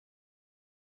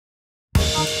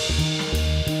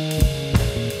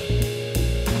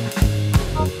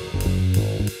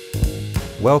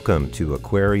Welcome to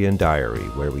Aquarian Diary,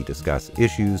 where we discuss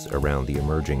issues around the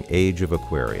emerging age of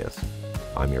Aquarius.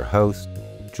 I'm your host,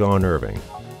 John Irving.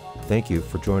 Thank you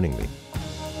for joining me.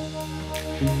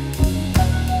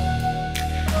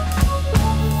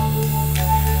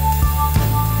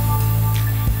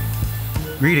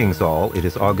 Greetings all, it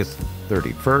is August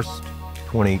 31st,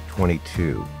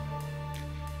 2022.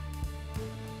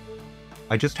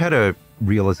 I just had a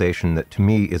realization that to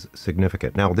me is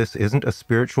significant. Now, this isn't a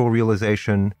spiritual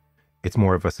realization, it's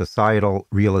more of a societal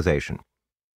realization.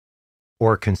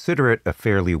 Or consider it a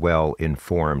fairly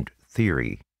well-informed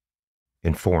theory,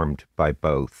 informed by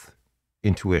both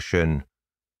intuition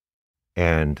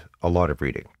and a lot of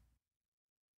reading.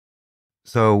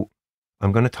 So,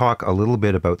 I'm going to talk a little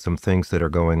bit about some things that are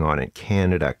going on in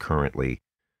Canada currently,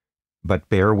 but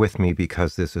bear with me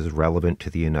because this is relevant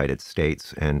to the United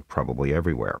States and probably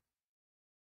everywhere.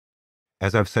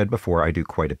 As I've said before, I do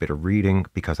quite a bit of reading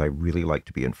because I really like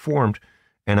to be informed,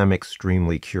 and I'm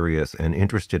extremely curious and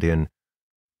interested in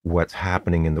what's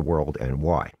happening in the world and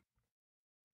why.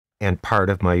 And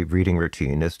part of my reading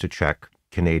routine is to check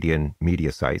Canadian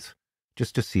media sites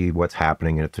just to see what's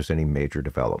happening and if there's any major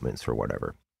developments or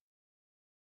whatever.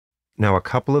 Now, a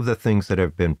couple of the things that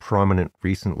have been prominent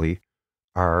recently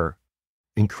are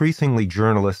increasingly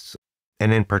journalists,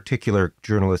 and in particular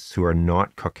journalists who are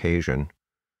not Caucasian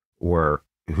or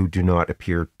who do not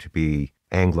appear to be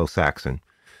Anglo-Saxon,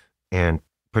 and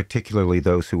particularly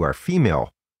those who are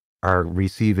female, are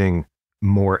receiving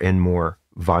more and more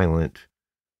violent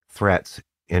threats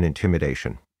and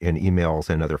intimidation in emails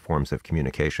and other forms of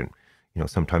communication.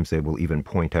 Sometimes they will even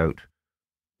point out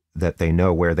that they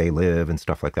know where they live and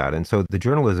stuff like that. And so the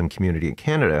journalism community in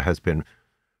Canada has been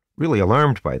really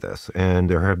alarmed by this, and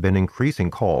there have been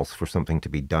increasing calls for something to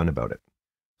be done about it.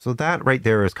 So that right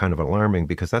there is kind of alarming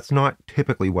because that's not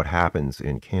typically what happens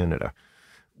in Canada.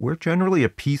 We're generally a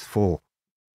peaceful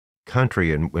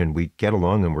country, and when we get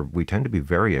along, and we tend to be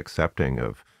very accepting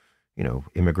of,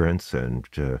 immigrants and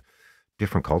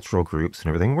different cultural groups and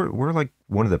everything. We're like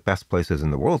one of the best places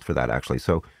in the world for that, actually.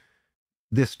 So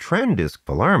this trend is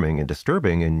alarming and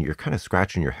disturbing, and you're kind of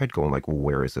scratching your head going like, well,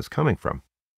 where is this coming from?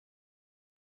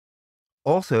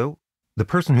 Also, the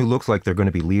person who looks like they're going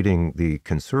to be leading the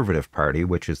Conservative Party,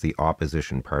 which is the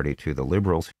opposition party to the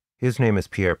Liberals, his name is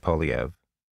Pierre Poilievre.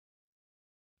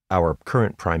 Our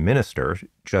current Prime Minister,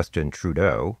 Justin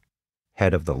Trudeau,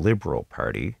 head of the Liberal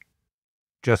Party,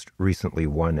 just recently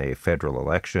won a federal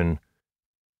election,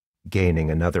 gaining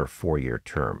another 4-year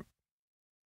term.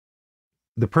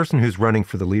 The person who's running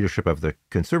for the leadership of the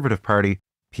Conservative Party,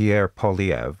 Pierre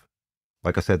Poilievre,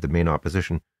 like I said, the main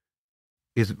opposition,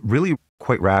 is really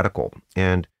quite radical,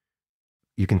 and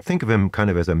you can think of him kind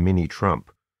of as a mini Trump,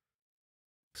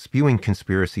 spewing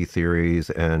conspiracy theories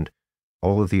and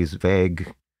all of these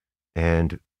vague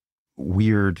and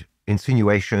weird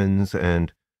insinuations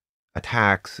and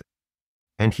attacks,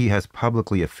 and he has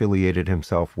publicly affiliated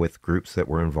himself with groups that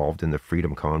were involved in the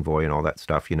Freedom Convoy and all that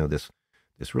stuff,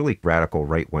 this really radical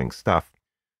right-wing stuff.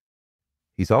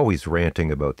 He's always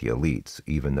ranting about the elites,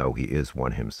 even though he is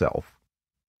one himself.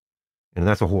 And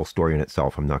that's a whole story in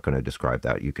itself. I'm not going to describe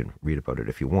that. You can read about it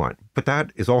if you want. But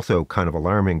that is also kind of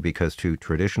alarming because to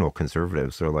traditional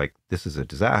conservatives, they're like, this is a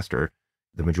disaster.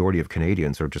 The majority of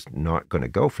Canadians are just not going to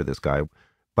go for this guy.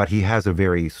 But he has a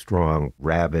very strong,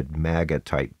 rabid,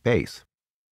 MAGA-type base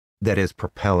that is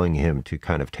propelling him to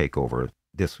kind of take over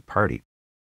this party.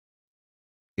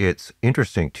 It's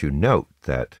interesting to note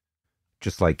that,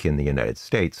 just like in the United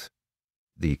States,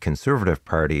 the Conservative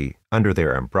Party, under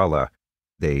their umbrella,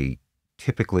 they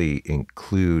typically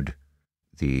include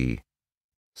the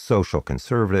social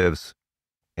conservatives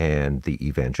and the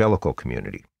evangelical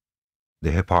community. The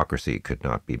hypocrisy could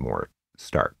not be more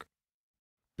stark,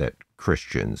 that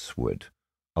Christians would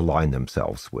align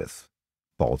themselves with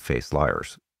bald-faced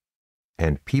liars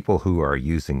and people who are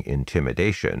using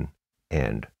intimidation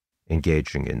and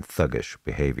engaging in thuggish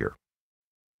behavior.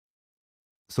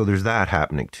 So there's that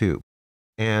happening too.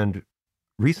 And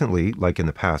recently, like in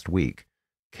the past week,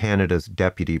 Canada's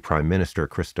Deputy Prime Minister,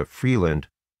 Chrystia Freeland,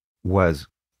 was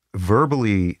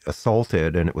verbally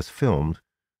assaulted, and it was filmed,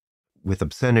 with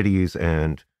obscenities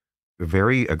and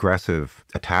very aggressive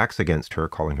attacks against her,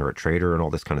 calling her a traitor and all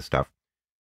this kind of stuff.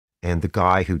 And the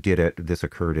guy who did it, this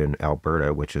occurred in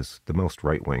Alberta, which is the most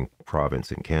right-wing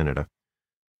province in Canada.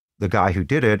 The guy who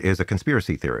did it is a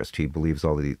conspiracy theorist. He believes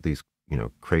all of these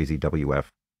crazy WF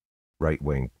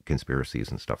right-wing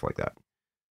conspiracies and stuff like that.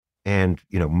 And,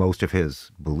 most of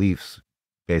his beliefs,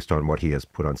 based on what he has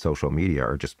put on social media,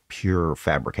 are just pure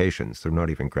fabrications. They're not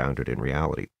even grounded in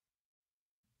reality.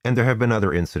 And there have been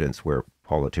other incidents where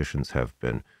politicians have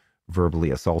been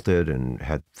verbally assaulted and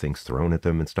had things thrown at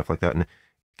them and stuff like that. And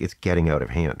it's getting out of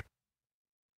hand.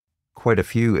 Quite a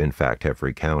few, in fact, have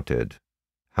recounted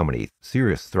how many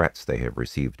serious threats they have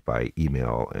received by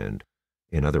email and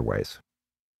in other ways.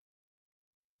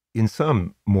 In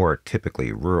some more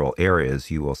typically rural areas,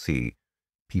 you will see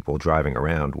people driving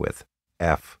around with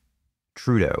F.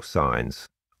 Trudeau signs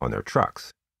on their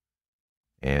trucks.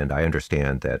 And I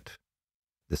understand that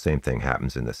the same thing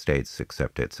happens in the States,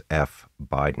 except it's F.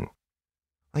 Biden.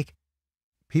 Like,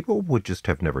 people would just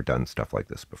have never done stuff like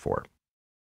this before.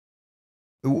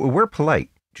 We're polite,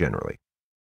 generally,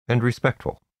 and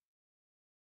respectful.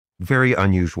 Very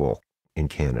unusual in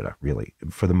Canada, really,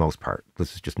 for the most part.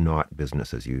 This is just not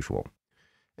business as usual.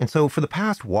 And so for the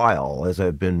past while, as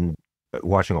I've been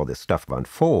watching all this stuff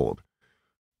unfold,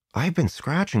 I've been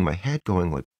scratching my head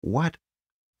going like, what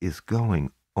is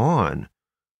going on?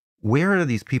 Where are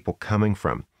these people coming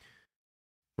from?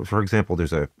 For example,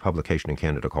 there's a publication in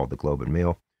Canada called the Globe and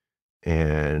Mail,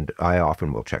 and I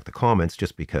often will check the comments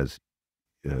just because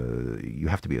you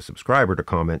have to be a subscriber to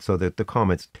comment, so that the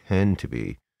comments tend to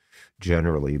be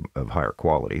generally of higher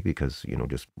quality because,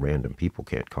 just random people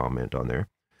can't comment on there.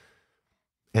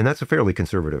 And that's a fairly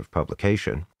conservative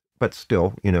publication, but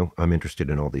still, I'm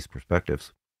interested in all these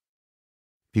perspectives.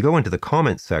 If you go into the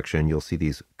comments section, you'll see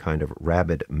these kind of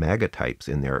rabid MAGA types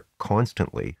in there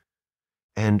constantly.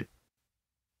 And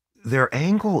their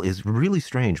angle is really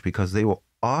strange because they will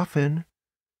often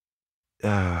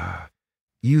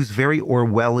use very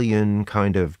Orwellian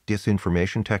kind of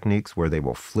disinformation techniques where they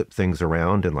will flip things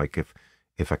around. And like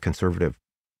if a conservative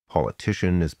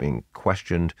politician is being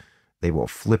questioned, they will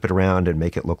flip it around and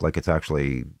make it look like it's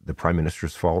actually the prime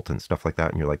minister's fault and stuff like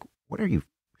that. And you're like, where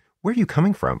are you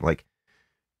coming from? Like,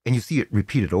 and you see it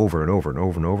repeated over and over and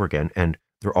over and over again. And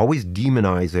they're always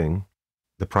demonizing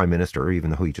the prime minister, even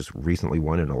though he just recently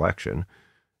won an election,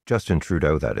 Justin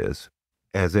Trudeau, that is,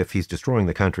 as if he's destroying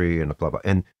the country and blah, blah.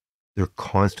 And they're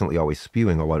constantly always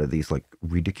spewing a lot of these like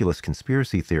ridiculous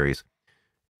conspiracy theories.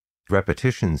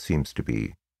 Repetition seems to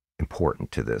be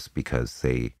important to this because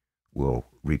they will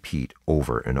repeat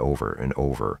over and over and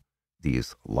over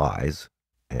these lies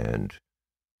and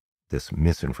this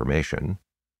misinformation,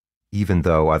 even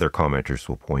though other commenters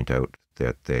will point out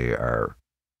that they are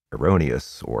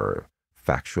erroneous or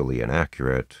factually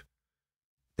inaccurate.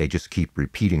 They just keep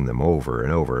repeating them over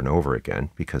and over and over again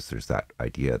because there's that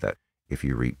idea that if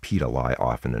you repeat a lie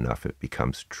often enough, it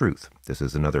becomes truth. This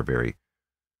is another very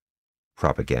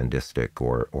propagandistic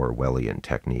or Orwellian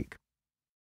technique.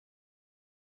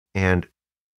 And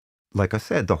like I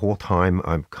said, the whole time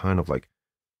I'm kind of like,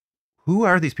 who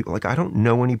are these people? Like, I don't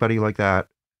know anybody like that.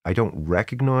 I don't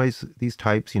recognize these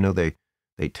types.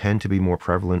 They tend to be more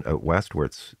prevalent out west, where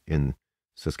it's in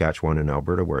Saskatchewan and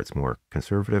Alberta, where it's more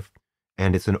conservative.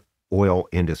 And it's an oil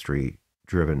industry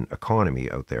driven economy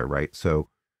out there, right? So,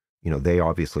 they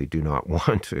obviously do not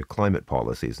want climate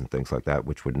policies and things like that,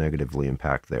 which would negatively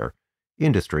impact their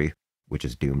industry, which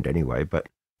is doomed anyway, but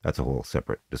that's a whole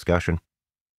separate discussion.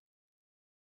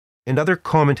 And other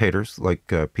commentators,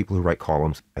 like people who write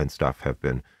columns and stuff, have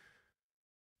been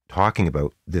talking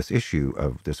about this issue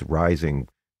of this rising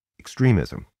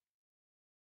extremism.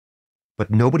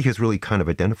 But nobody has really kind of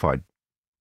identified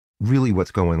really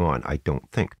what's going on, I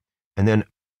don't think. And then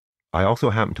I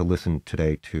also happened to listen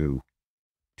today to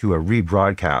a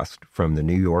rebroadcast from the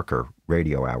New Yorker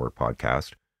Radio Hour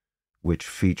podcast, which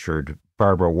featured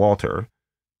Barbara Walter,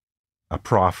 a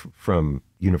prof from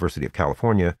University of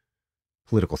California,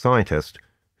 political scientist,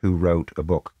 who wrote a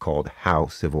book called How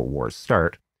Civil Wars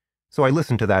Start. So I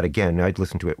listened to that again. I'd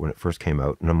listened to it when it first came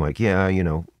out, and I'm like, yeah,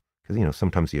 because,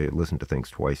 sometimes you listen to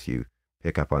things twice, you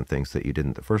pick up on things that you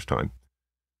didn't the first time.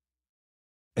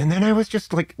 And then I was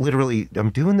just like, literally, I'm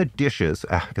doing the dishes,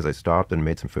 because I stopped and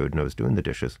made some food, and I was doing the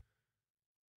dishes.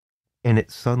 And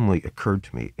it suddenly occurred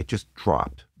to me, it just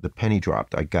dropped. The penny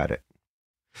dropped. I got it.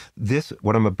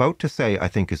 What I'm about to say, I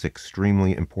think is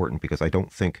extremely important because I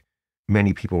don't think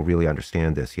many people really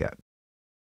understand this yet.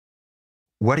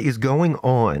 What is going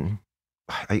on,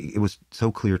 it was so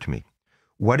clear to me.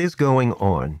 What is going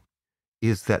on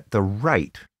is that the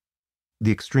right,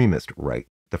 the extremist right,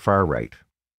 the far right,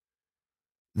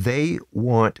 they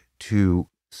want to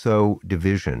sow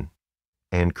division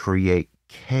and create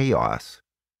chaos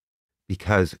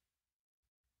because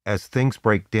as things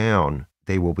break down,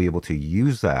 they will be able to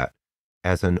use that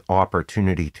as an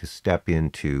opportunity to step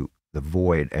into the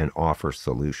void and offer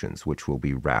solutions, which will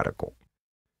be radical,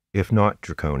 if not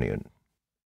draconian,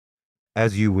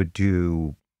 as you would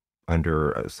do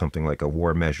under something like a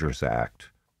War Measures Act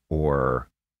or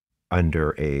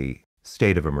under a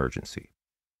state of emergency,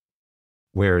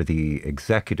 where the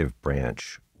executive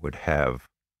branch would have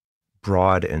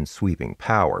broad and sweeping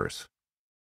powers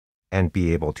and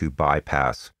be able to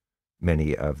bypass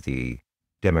many of the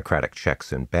democratic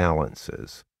checks and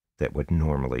balances that would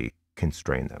normally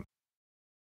constrain them.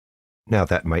 Now,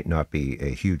 that might not be a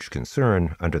huge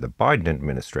concern under the Biden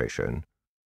administration,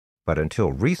 but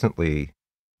until recently,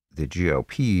 the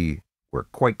GOP were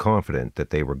quite confident that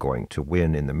they were going to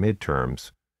win in the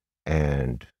midterms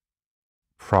and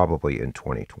probably in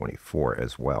 2024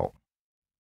 as well.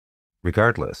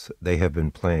 Regardless, they have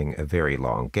been playing a very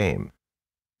long game.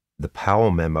 The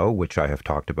Powell memo, which I have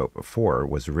talked about before,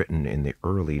 was written in the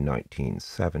early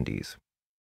 1970s.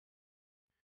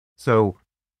 So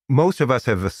most of us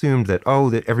have assumed that,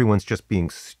 that everyone's just being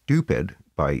stupid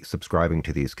by subscribing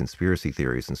to these conspiracy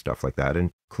theories and stuff like that.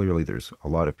 And clearly there's a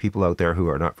lot of people out there who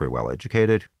are not very well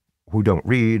educated, who don't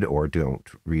read or don't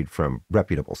read from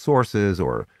reputable sources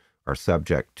or are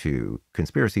subject to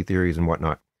conspiracy theories and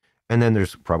whatnot. And then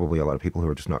there's probably a lot of people who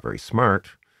are just not very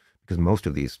smart, because most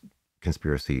of these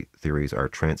conspiracy theories are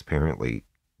transparently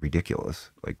ridiculous,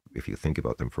 like if you think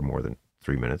about them for more than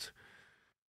 3 minutes.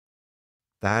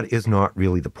 That is not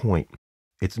really the point.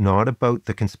 It's not about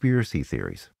the conspiracy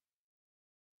theories.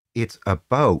 It's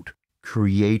about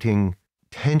creating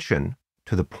tension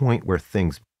to the point where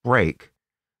things break.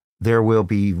 There will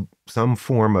be some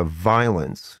form of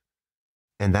violence,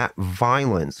 and that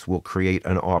violence will create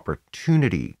an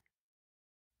opportunity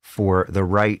for the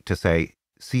right to say,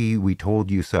 see, we told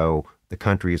you so, the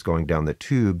country is going down the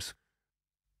tubes,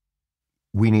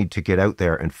 we need to get out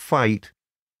there and fight.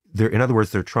 In other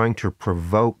words, they're trying to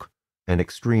provoke an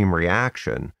extreme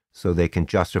reaction so they can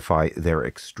justify their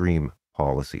extreme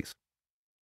policies.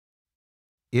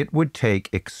 It would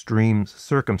take extreme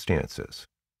circumstances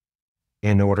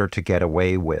in order to get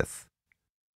away with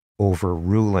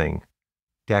overruling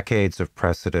decades of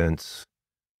precedents,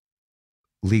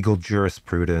 legal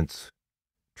jurisprudence,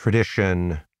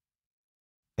 tradition,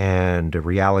 and a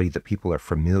reality that people are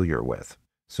familiar with.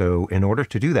 So in order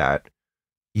to do that,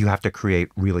 you have to create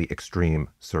really extreme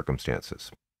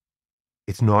circumstances.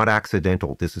 It's not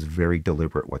accidental. This is very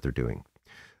deliberate what they're doing.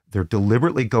 They're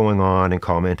deliberately going on and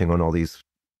commenting on all these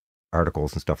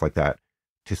articles and stuff like that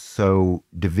to sow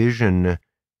division.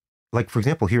 Like, for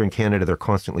example, here in Canada, they're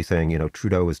constantly saying,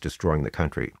 Trudeau is destroying the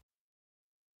country.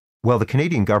 Well, the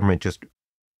Canadian government just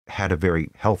had a very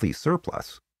healthy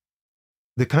surplus.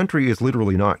 The country is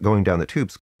literally not going down the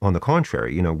tubes. On the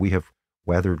contrary, we have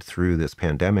weathered through this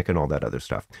pandemic and all that other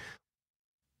stuff.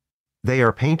 They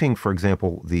are painting, for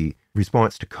example, the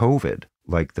response to COVID,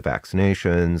 like the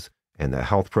vaccinations and the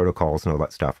health protocols and all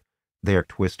that stuff. They're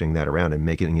twisting that around and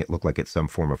making it look like it's some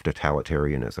form of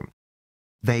totalitarianism.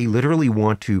 They literally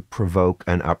want to provoke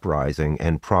an uprising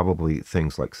and probably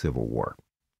things like civil war.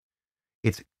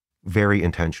 It's very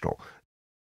intentional.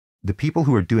 The people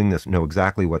who are doing this know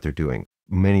exactly what they're doing.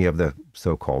 Many of the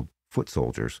so-called foot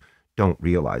soldiers don't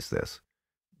realize this.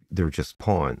 They're just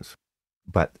pawns.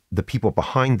 But the people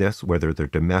behind this, whether they're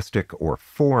domestic or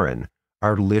foreign,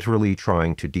 are literally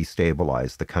trying to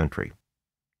destabilize the country.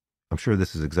 I'm sure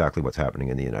this is exactly what's happening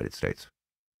in the United States.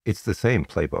 It's the same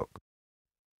playbook.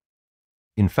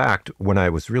 In fact, when I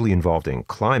was really involved in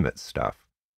climate stuff,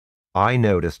 I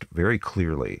noticed very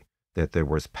clearly that there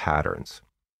was patterns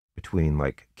between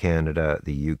like Canada,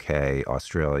 the UK,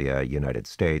 Australia, United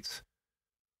States.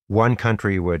 One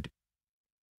country would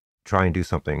try and do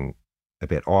something a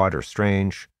bit odd or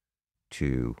strange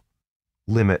to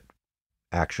limit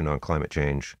action on climate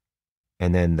change.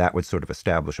 And then that would sort of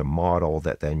establish a model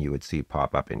that then you would see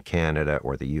pop up in Canada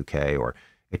or the UK, or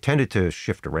it tended to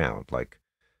shift around. Like,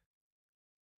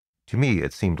 to me,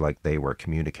 it seemed like they were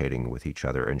communicating with each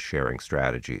other and sharing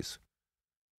strategies.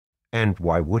 And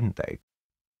why wouldn't they?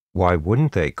 Why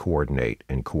wouldn't they coordinate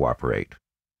and cooperate?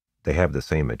 They have the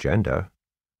same agenda.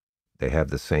 They have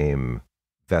the same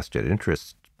vested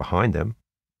interests behind them.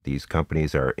 These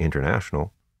companies are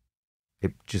international.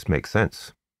 It just makes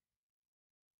sense.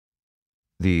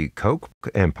 The Coke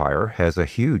empire has a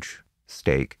huge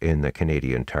stake in the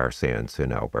Canadian tar sands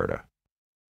in Alberta.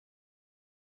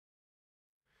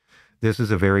 This is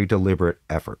a very deliberate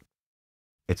effort.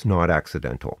 It's not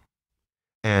accidental.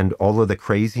 And all of the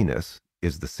craziness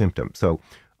is the symptom. So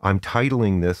I'm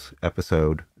titling this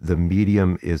episode, "The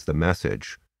Medium is the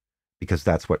Message," because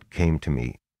that's what came to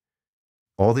me.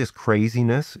 All this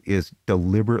craziness is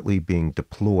deliberately being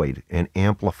deployed and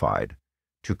amplified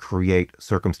to create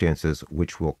circumstances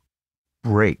which will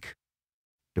break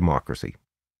democracy.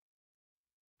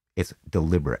 It's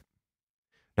deliberate.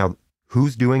 Now,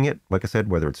 who's doing it? Like I said,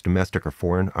 whether it's domestic or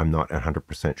foreign, I'm not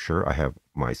 100% sure. I have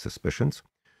my suspicions.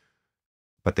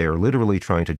 But they are literally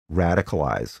trying to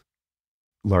radicalize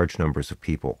large numbers of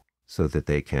people so that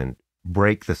they can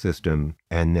break the system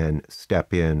and then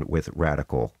step in with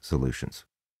radical solutions.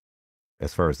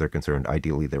 As far as they're concerned,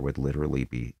 ideally, there would literally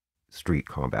be street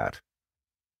combat,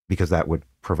 because that would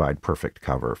provide perfect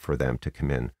cover for them to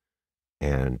come in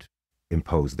and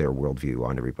impose their worldview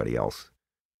on everybody else,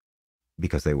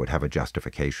 because they would have a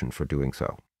justification for doing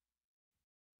so.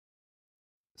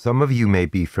 Some of you may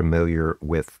be familiar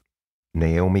with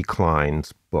Naomi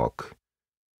Klein's book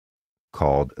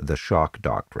called The Shock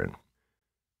Doctrine.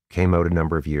 Came out a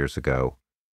number of years ago.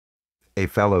 A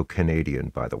fellow Canadian,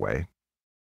 by the way.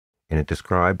 And it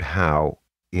described how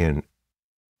in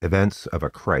events of a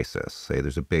crisis, say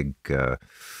there's a big,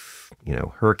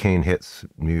 hurricane hits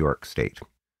New York State,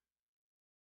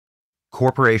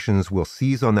 corporations will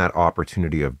seize on that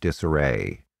opportunity of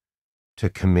disarray to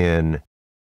come in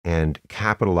and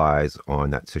capitalize on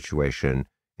that situation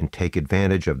and take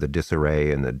advantage of the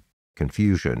disarray and the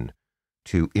confusion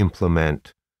to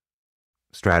implement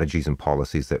strategies and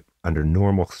policies that under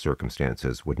normal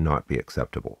circumstances would not be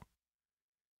acceptable.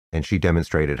 And she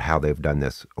demonstrated how they've done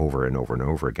this over and over and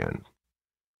over again.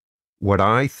 What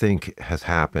I think has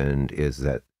happened is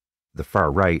that the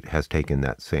far right has taken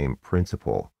that same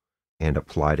principle and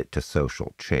applied it to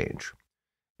social change.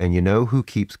 And you know who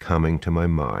keeps coming to my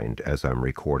mind as I'm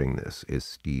recording this is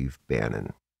Steve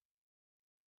Bannon.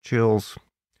 Chills.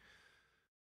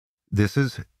 This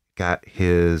has got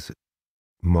his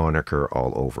moniker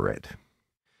all over it.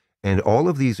 And all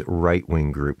of these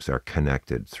right-wing groups are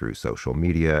connected through social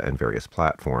media and various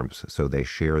platforms, so they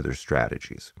share their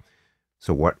strategies.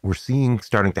 So what we're seeing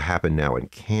starting to happen now in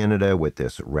Canada with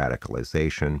this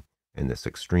radicalization and this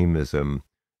extremism,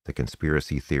 the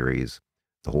conspiracy theories,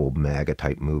 the whole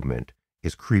MAGA-type movement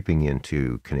is creeping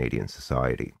into Canadian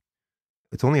society.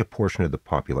 It's only a portion of the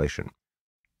population,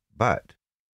 but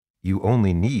you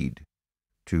only need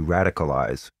to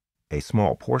radicalize a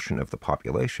small portion of the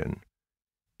population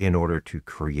in order to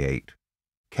create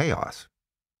chaos,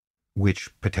 which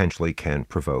potentially can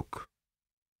provoke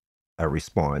a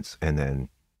response and then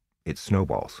it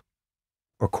snowballs.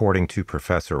 According to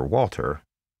Professor Walter,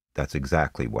 that's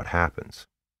exactly what happens.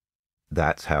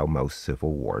 That's how most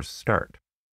civil wars start.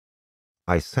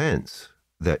 I sense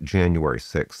that January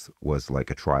 6th was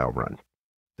like a trial run.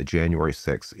 The January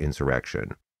 6th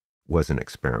insurrection was an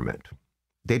experiment.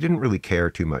 They didn't really care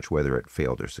too much whether it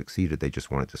failed or succeeded. They just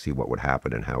wanted to see what would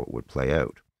happen and how it would play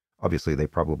out. Obviously, they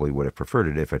probably would have preferred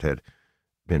it if it had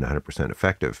been 100%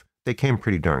 effective. They came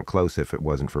pretty darn close if it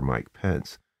wasn't for Mike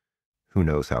Pence. Who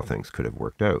knows how things could have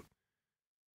worked out.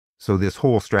 So this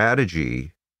whole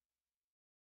strategy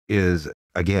is,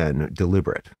 again,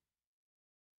 deliberate.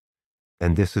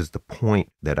 And this is the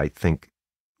point that I think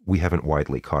we haven't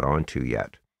widely caught on to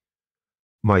yet.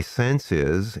 My sense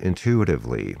is,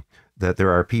 intuitively, that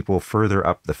there are people further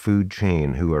up the food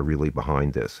chain who are really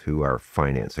behind this, who are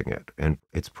financing it. And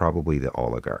it's probably the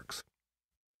oligarchs,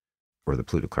 or the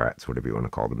plutocrats, whatever you want to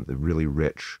call them, the really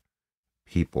rich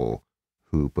people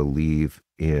who believe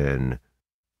in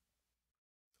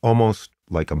almost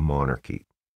like a monarchy,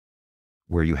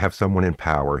 where you have someone in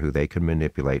power who they can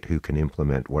manipulate, who can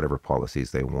implement whatever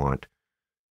policies they want,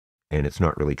 and it's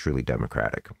not really truly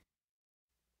democratic.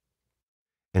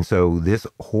 And so this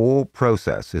whole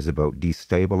process is about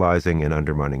destabilizing and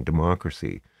undermining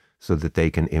democracy so that they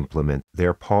can implement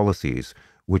their policies,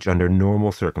 which under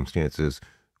normal circumstances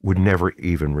would never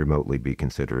even remotely be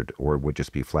considered or would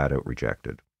just be flat out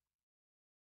rejected.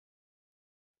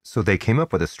 So they came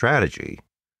up with a strategy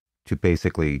to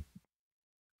basically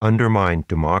undermine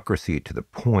democracy to the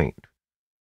point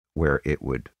where it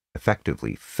would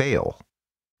effectively fail,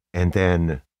 and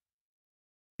then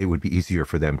it would be easier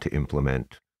for them to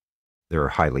implement their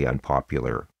highly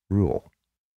unpopular rule.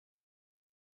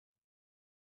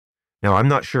 Now, I'm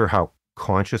not sure how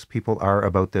conscious people are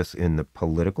about this in the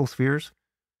political spheres.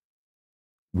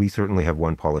 We certainly have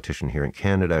one politician here in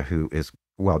Canada who is,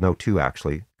 well, no, two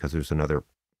actually, because there's another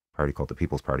party called the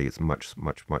People's Party. It's much,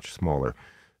 much, much smaller,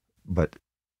 but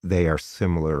they are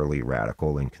similarly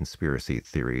radical and conspiracy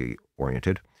theory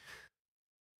oriented.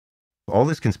 All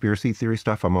this conspiracy theory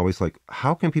stuff, I'm always like,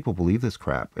 how can people believe this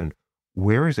crap? And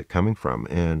where is it coming from?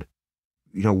 And,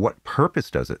 what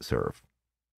purpose does it serve?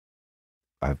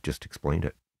 I've just explained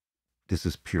it. This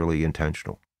is purely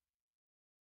intentional.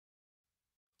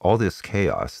 All this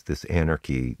chaos, this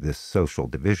anarchy, this social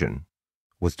division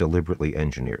was deliberately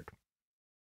engineered.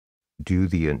 Do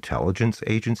the intelligence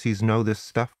agencies know this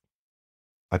stuff?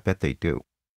 I bet they do.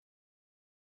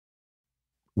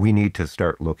 We need to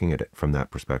start looking at it from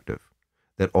that perspective.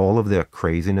 That all of the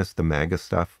craziness, the MAGA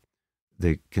stuff,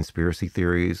 the conspiracy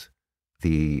theories,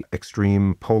 The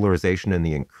extreme polarization and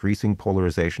the increasing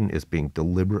polarization is being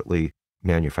deliberately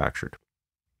manufactured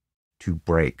to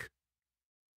break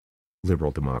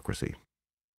liberal democracy.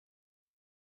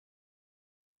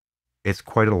 It's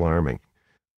quite alarming.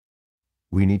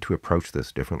 We need to approach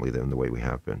this differently than the way we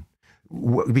have been.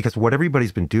 Because what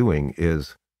everybody's been doing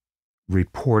is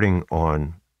reporting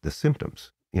on the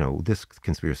symptoms. You know, this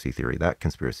conspiracy theory, that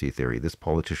conspiracy theory, this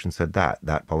politician said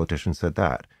that politician said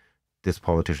that, this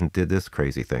politician did this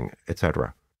crazy thing,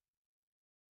 etc.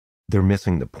 They're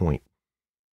missing the point.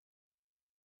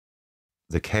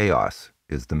 The chaos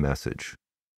is the message.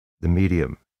 The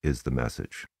medium is the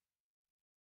message.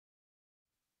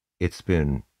 It's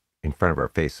been in front of our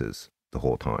faces the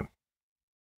whole time.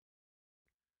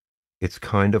 It's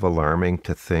kind of alarming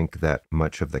to think that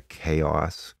much of the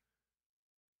chaos,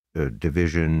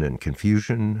 division and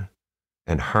confusion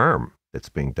and harm that's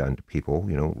being done to people,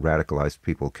 you know, radicalized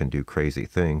people can do crazy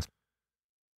things,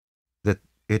 that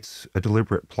it's a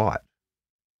deliberate plot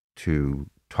to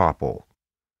topple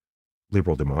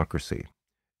liberal democracy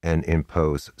and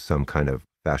impose some kind of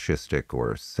fascistic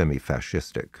or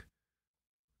semi-fascistic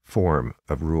form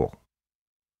of rule.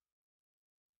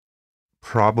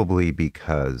 Probably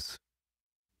because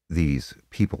these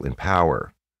people in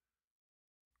power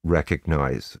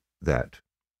recognize that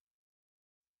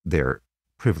their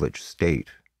privileged state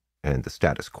and the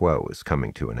status quo is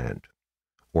coming to an end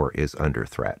or is under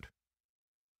threat.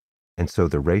 And so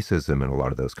the racism and a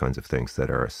lot of those kinds of things that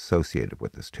are associated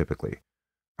with this typically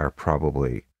are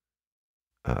probably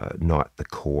not the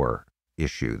core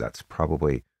issue. That's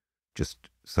probably just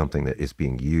something that is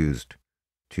being used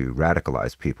to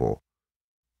radicalize people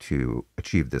to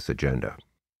achieve this agenda.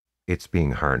 It's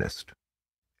being harnessed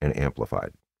and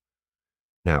amplified.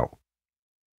 Now,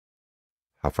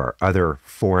 how far other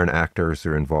foreign actors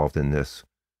are involved in this,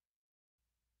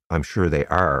 I'm sure they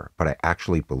are, but I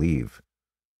actually believe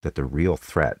that the real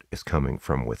threat is coming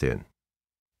from within.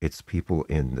 It's people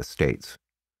in the States,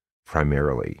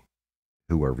 primarily,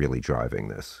 who are really driving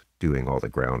this, doing all the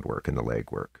groundwork and the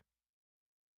legwork.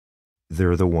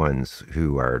 They're the ones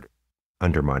who are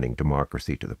undermining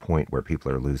democracy to the point where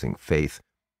people are losing faith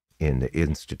in the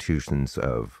institutions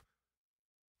of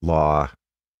law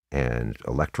and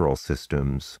electoral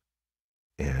systems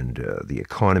and the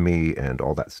economy and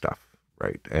all that stuff,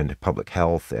 right? And public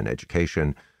health and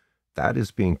education. That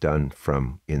is being done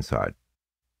from inside.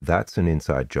 That's an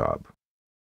inside job.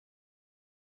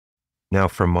 Now,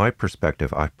 from my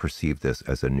perspective, I perceive this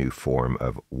as a new form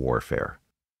of warfare.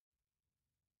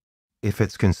 If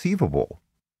it's conceivable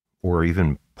or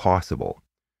even possible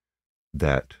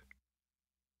that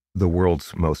the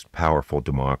world's most powerful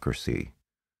democracy,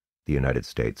 the United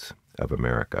States of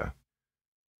America,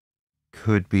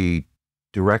 could be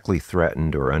directly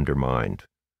threatened or undermined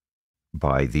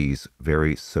by these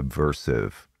very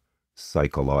subversive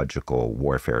psychological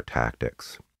warfare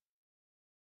tactics,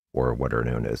 or what are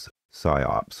known as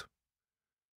psyops.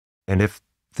 And if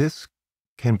this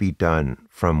can be done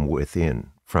from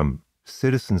within, from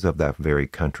citizens of that very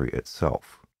country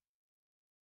itself,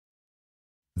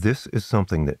 this is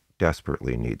something that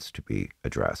desperately needs to be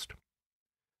addressed.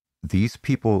 These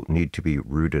people need to be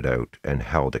rooted out and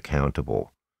held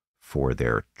accountable for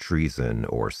their treason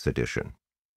or sedition.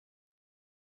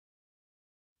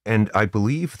 And I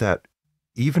believe that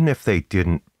even if they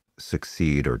didn't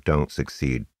succeed or don't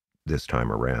succeed this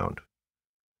time around,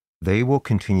 they will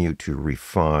continue to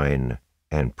refine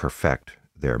and perfect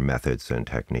their methods and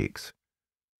techniques.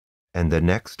 And the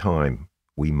next time,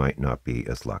 we might not be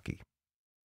as lucky.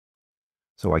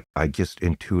 So I just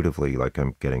intuitively, like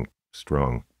I'm getting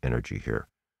strong energy here.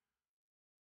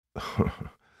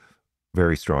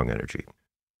 Very strong energy.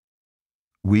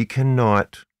 We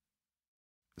cannot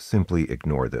simply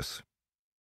ignore this.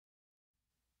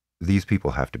 These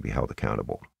people have to be held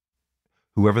accountable,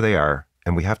 whoever they are,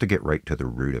 and we have to get right to the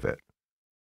root of it.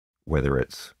 Whether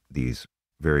it's these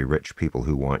very rich people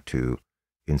who want to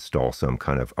install some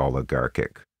kind of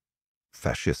oligarchic,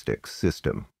 fascistic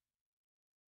system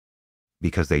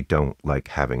because they don't like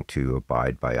having to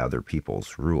abide by other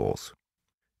people's rules,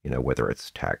 you know, whether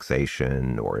it's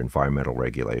taxation or environmental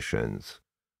regulations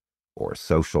or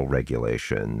social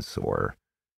regulations, or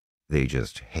they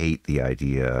just hate the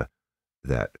idea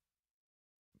that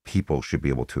people should be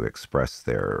able to express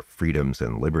their freedoms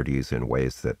and liberties in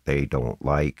ways that they don't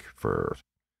like for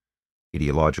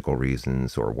ideological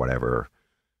reasons or whatever.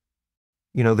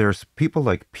 You know, there's people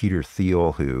like Peter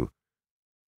Thiel who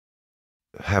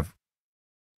have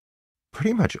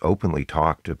pretty much openly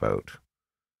talked about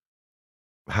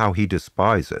how he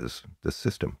despises the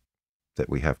system that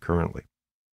we have currently.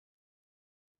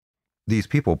 These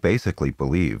people basically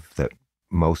believe that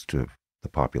most of the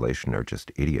population are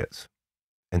just idiots,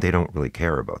 and they don't really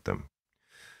care about them.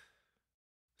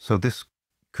 So this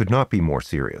could not be more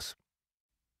serious.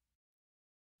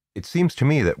 It seems to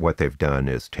me that what they've done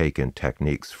is taken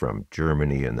techniques from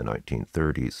Germany in the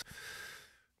 1930s,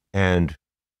 and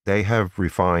they have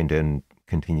refined and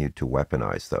continued to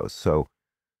weaponize those. So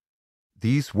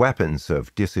these weapons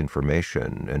of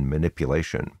disinformation and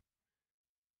manipulation,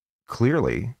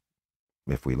 clearly,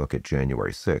 if we look at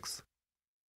January 6th,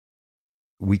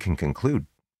 we can conclude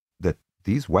that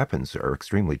these weapons are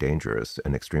extremely dangerous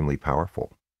and extremely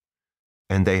powerful,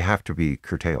 and they have to be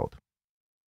curtailed.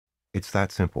 It's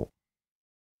that simple.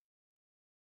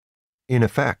 In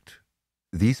effect,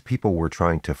 these people were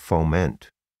trying to foment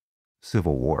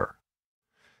civil war.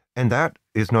 And that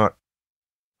is not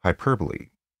hyperbole,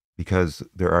 because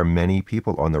there are many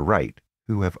people on the right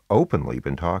who have openly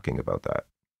been talking about that.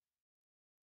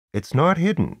 It's not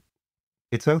hidden.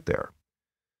 It's out there.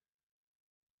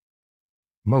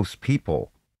 Most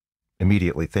people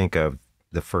immediately think of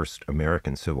the first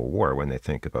American Civil War when they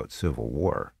think about civil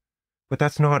war. But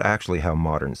that's not actually how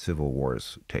modern civil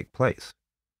wars take place.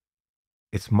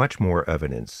 It's much more of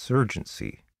an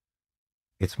insurgency.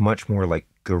 It's much more like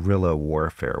guerrilla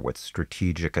warfare with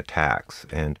strategic attacks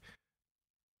and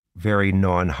very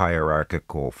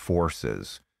non-hierarchical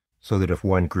forces, so that if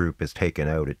one group is taken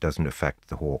out, it doesn't affect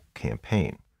the whole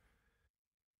campaign.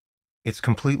 It's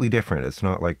completely different. It's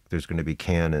not like there's going to be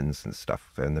cannons and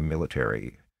stuff and the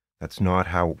military. That's not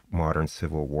how modern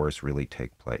civil wars really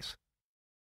take place.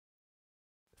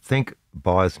 Think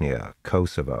Bosnia,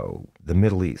 Kosovo, the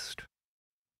Middle East,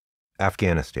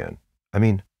 Afghanistan. I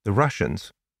mean, the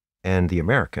Russians and the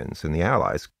Americans and the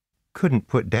Allies couldn't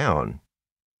put down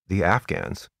the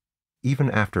Afghans,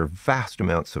 even after vast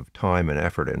amounts of time and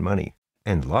effort and money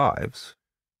and lives.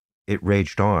 It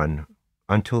raged on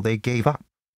until they gave up.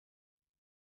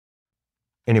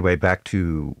 Anyway, back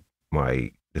to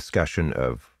my discussion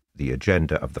of the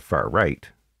agenda of the far right.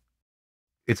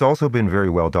 It's also been very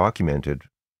well documented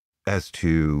as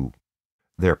to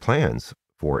their plans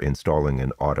for installing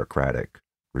an autocratic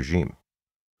regime.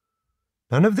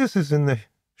 None of this is in the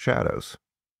shadows.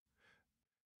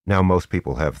 Now, most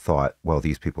people have thought, well,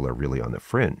 these people are really on the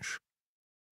fringe.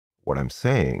 What I'm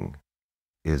saying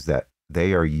is that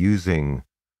they are using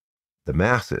the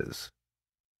masses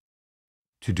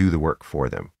to do the work for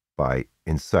them by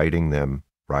inciting them,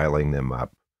 riling them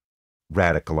up,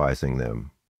 radicalizing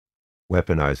them,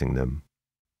 weaponizing them,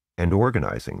 and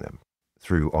organizing them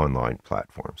through online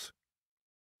platforms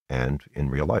and in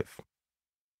real life.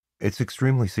 It's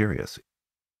extremely serious.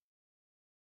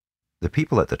 The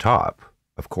people at the top,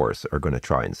 of course, are going to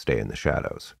try and stay in the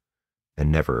shadows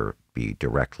and never be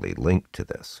directly linked to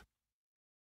this.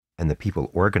 And the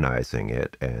people organizing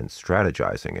it and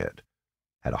strategizing it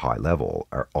at a high level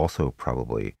are also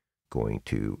probably going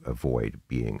to avoid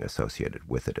being associated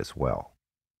with it as well,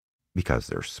 because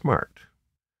they're smart.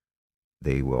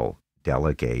 They will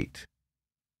delegate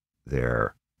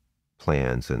their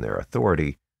plans and their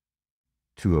authority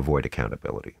to avoid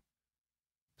accountability.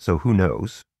 So who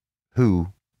knows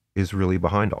who is really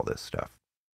behind all this stuff?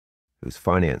 Who's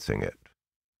financing it?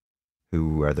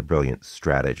 Who are the brilliant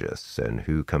strategists, and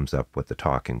who comes up with the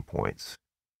talking points?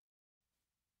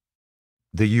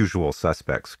 The usual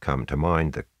suspects come to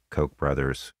mind: the Koch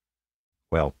brothers,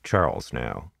 well, Charles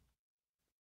now,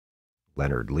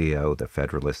 Leonard Leo, the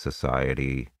Federalist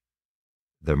Society,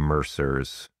 the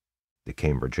Mercers, the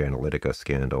Cambridge Analytica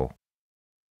scandal,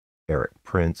 Eric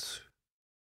Prince,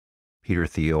 Peter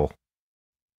Thiel,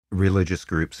 religious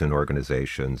groups and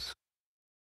organizations,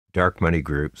 dark money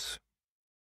groups.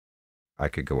 I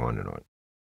could go on and on.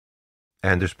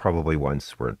 And there's probably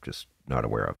ones we're just not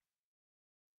aware of.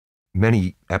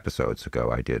 Many episodes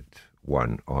ago, I did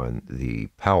one on the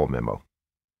Powell memo.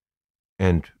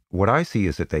 And what I see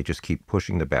is that they just keep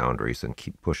pushing the boundaries and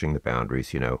keep pushing the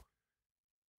boundaries. You know,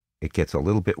 it gets a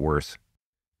little bit worse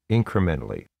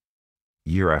incrementally,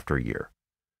 year after year.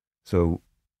 So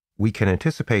we can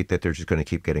anticipate that they're just going to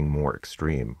keep getting more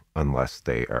extreme unless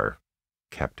they are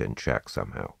kept in check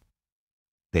somehow.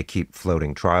 They keep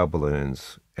floating trial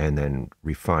balloons and then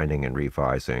refining and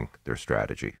revising their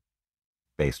strategy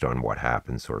based on what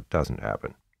happens or doesn't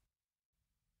happen.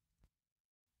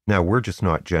 Now, we're just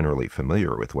not generally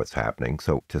familiar with what's happening,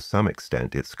 so to some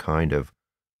extent it's kind of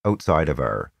outside of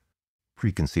our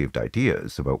preconceived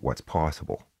ideas about what's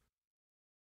possible.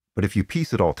 But if you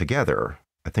piece it all together,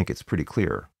 I think it's pretty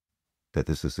clear that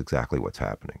this is exactly what's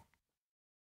happening.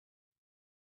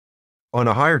 On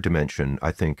a higher dimension,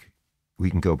 I think we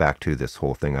can go back to this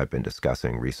whole thing I've been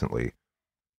discussing recently,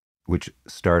 which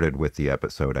started with the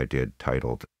episode I did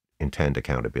titled intend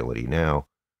accountability now.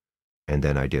 And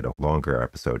then I did a longer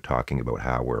episode talking about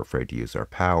how we're afraid to use our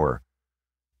power.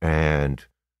 And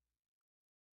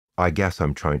I guess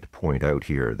I'm trying to point out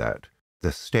here that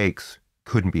the stakes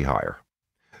couldn't be higher,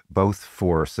 both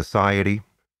for society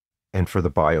and for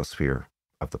the biosphere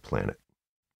of the planet.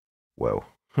 Whoa,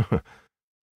 I'm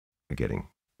getting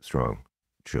strong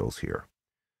chills here.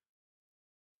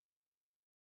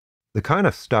 The kind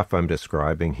of stuff I'm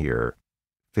describing here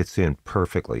fits in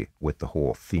perfectly with the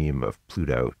whole theme of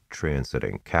Pluto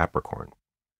transiting Capricorn.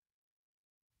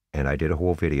 And I did a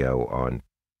whole video on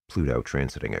Pluto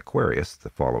transiting Aquarius, the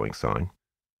following sign.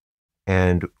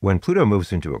 And when Pluto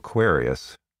moves into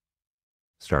Aquarius,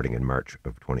 starting in March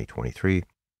of 2023,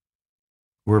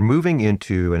 we're moving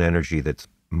into an energy that's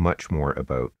much more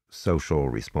about social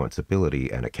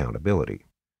responsibility and accountability.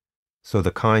 So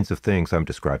the kinds of things I'm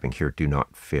describing here do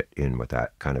not fit in with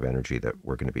that kind of energy that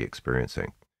we're going to be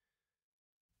experiencing.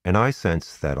 And I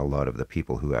sense that a lot of the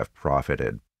people who have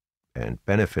profited and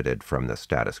benefited from the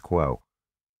status quo,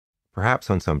 perhaps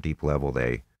on some deep level,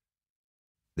 they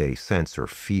sense or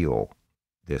feel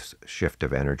this shift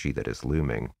of energy that is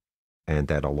looming, and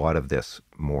that a lot of this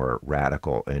more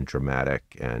radical and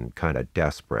dramatic and kind of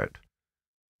desperate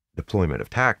deployment of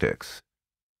tactics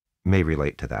may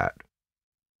relate to that.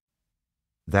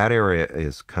 That area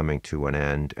is coming to an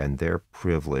end, and their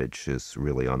privilege is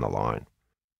really on the line.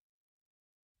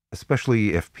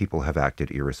 Especially if people have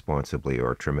acted irresponsibly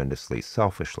or tremendously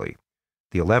selfishly.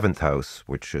 The 11th house,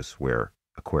 which is where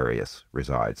Aquarius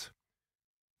resides,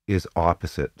 is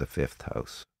opposite the 5th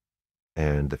house.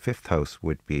 And the 5th house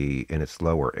would be, in its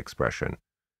lower expression,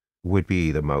 would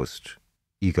be the most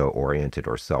ego-oriented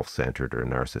or self-centered or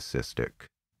narcissistic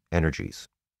energies.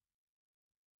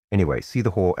 Anyway, see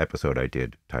the whole episode I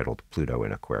did titled Pluto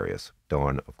in Aquarius,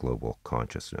 Dawn of Global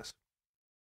Consciousness.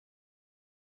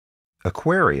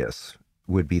 Aquarius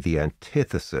would be the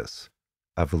antithesis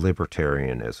of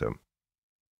libertarianism.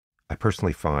 I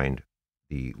personally find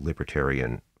the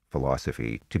libertarian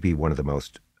philosophy to be one of the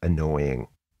most annoying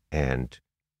and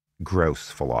gross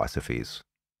philosophies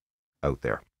out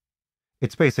there.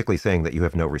 It's basically saying that you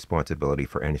have no responsibility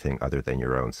for anything other than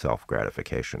your own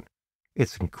self-gratification.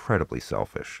 It's incredibly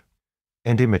selfish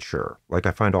and immature. Like,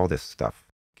 I find all this stuff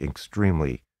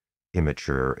extremely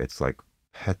immature. It's like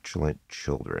petulant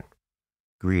children.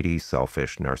 Greedy,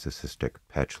 selfish, narcissistic,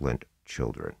 petulant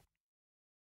children.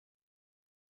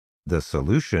 The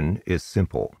solution is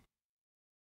simple.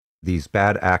 These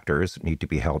bad actors need to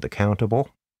be held accountable,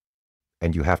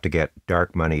 and you have to get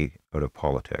dark money out of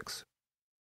politics.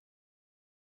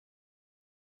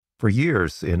 For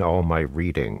years in all my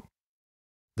reading,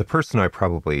 the person I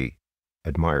probably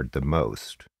admired the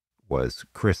most was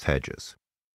Chris Hedges.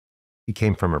 He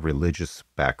came from a religious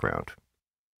background.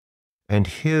 And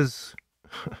his...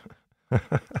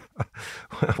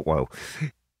 Whoa.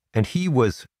 And he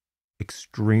was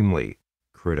extremely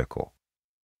critical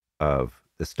of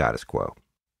the status quo.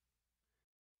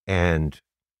 And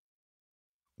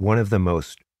one of the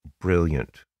most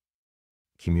brilliant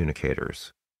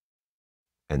communicators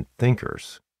and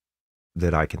thinkers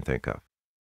that I can think of.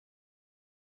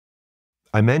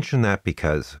 I mention that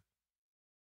because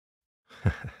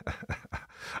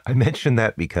I mention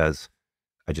that because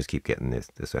I just keep getting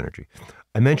this energy.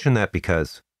 I mention that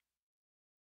because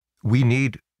we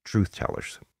need truth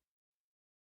tellers.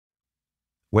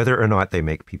 Whether or not they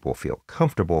make people feel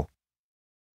comfortable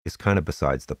is kind of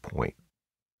besides the point.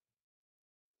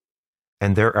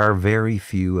 And there are very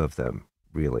few of them,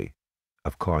 really,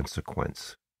 of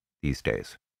consequence these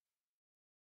days.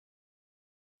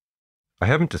 I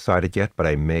haven't decided yet, but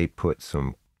I may put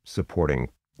some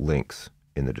supporting links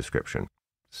in the description.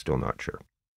 Still not sure.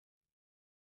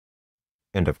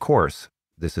 And of course,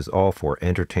 this is all for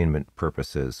entertainment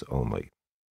purposes only.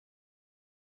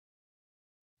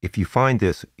 If you find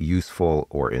this useful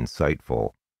or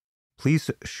insightful, please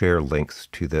share links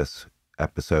to this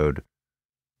episode,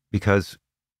 because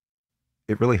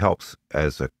it really helps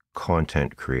as a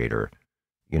content creator.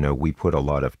 You know, we put a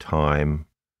lot of time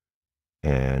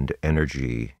and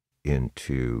energy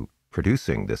into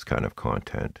producing this kind of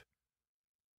content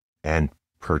and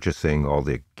purchasing all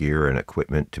the gear and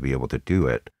equipment to be able to do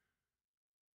it.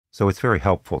 So it's very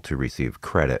helpful to receive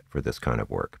credit for this kind of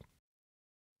work.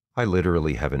 I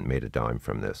literally haven't made a dime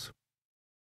from this.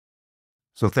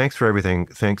 So thanks for everything.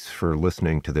 Thanks for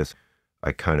listening to this.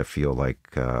 I kind of feel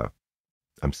like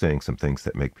I'm saying some things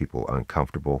that make people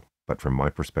uncomfortable, but from my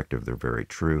perspective, they're very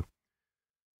true.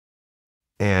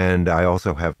 And I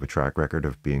also have a track record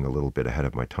of being a little bit ahead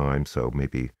of my time, so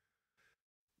maybe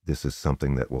this is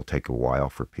something that will take a while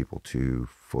for people to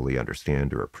fully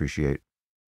understand or appreciate.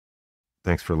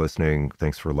 Thanks for listening.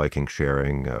 Thanks for liking,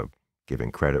 sharing,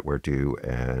 giving credit where due,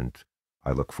 and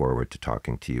I look forward to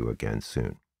talking to you again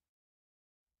soon.